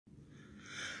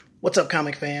What's up,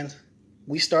 comic fans?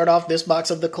 We start off this box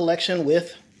of the collection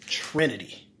with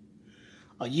Trinity,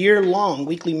 a year-long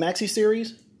weekly maxi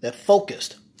series that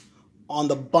focused on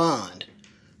the bond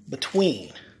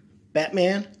between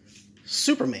Batman,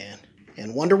 Superman,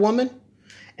 and Wonder Woman,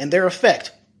 and their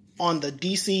effect on the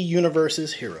DC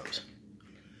Universe's heroes.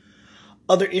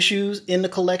 Other issues in the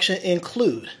collection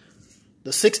include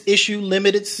the 6-issue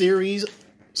limited series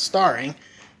starring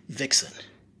Vixen.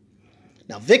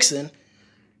 Now, Vixen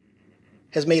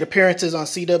has made appearances on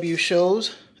CW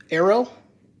shows Arrow,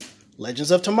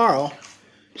 Legends of Tomorrow.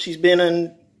 She's been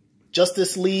in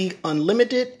Justice League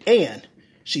Unlimited, and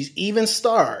she's even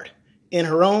starred in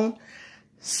her own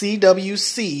CW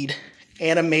Seed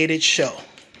animated show.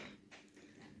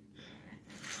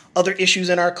 Other issues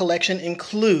in our collection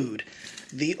include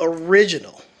the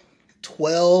original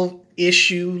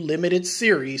 12-issue limited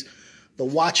series, The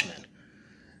Watchmen,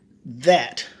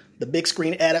 that the big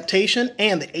screen adaptation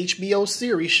and the HBO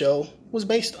series show was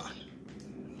based on.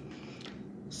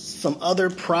 Some other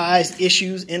prized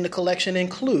issues in the collection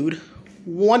include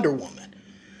Wonder Woman.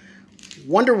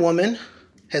 Wonder Woman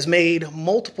has made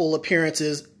multiple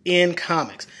appearances in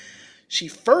comics. She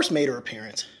first made her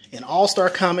appearance in All-Star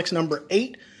Comics number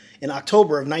 8 in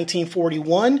October of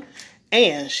 1941,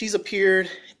 and she's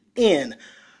appeared in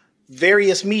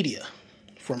various media,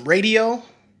 from radio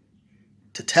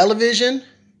to television,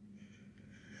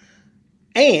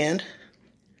 and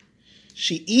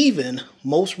she even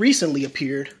most recently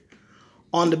appeared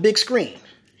on the big screen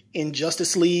in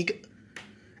Justice League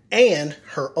and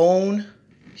her own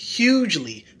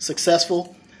hugely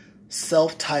successful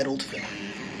self-titled film.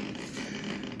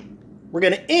 We're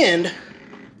going to end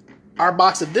our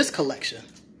box of this collection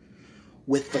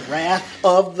with The Wrath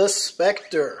of the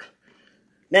Spectre.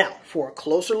 Now, for a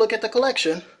closer look at the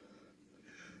collection,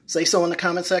 say so in the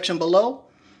comment section below.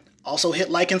 Also hit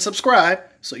like and subscribe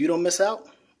so you don't miss out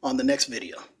on the next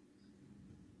video.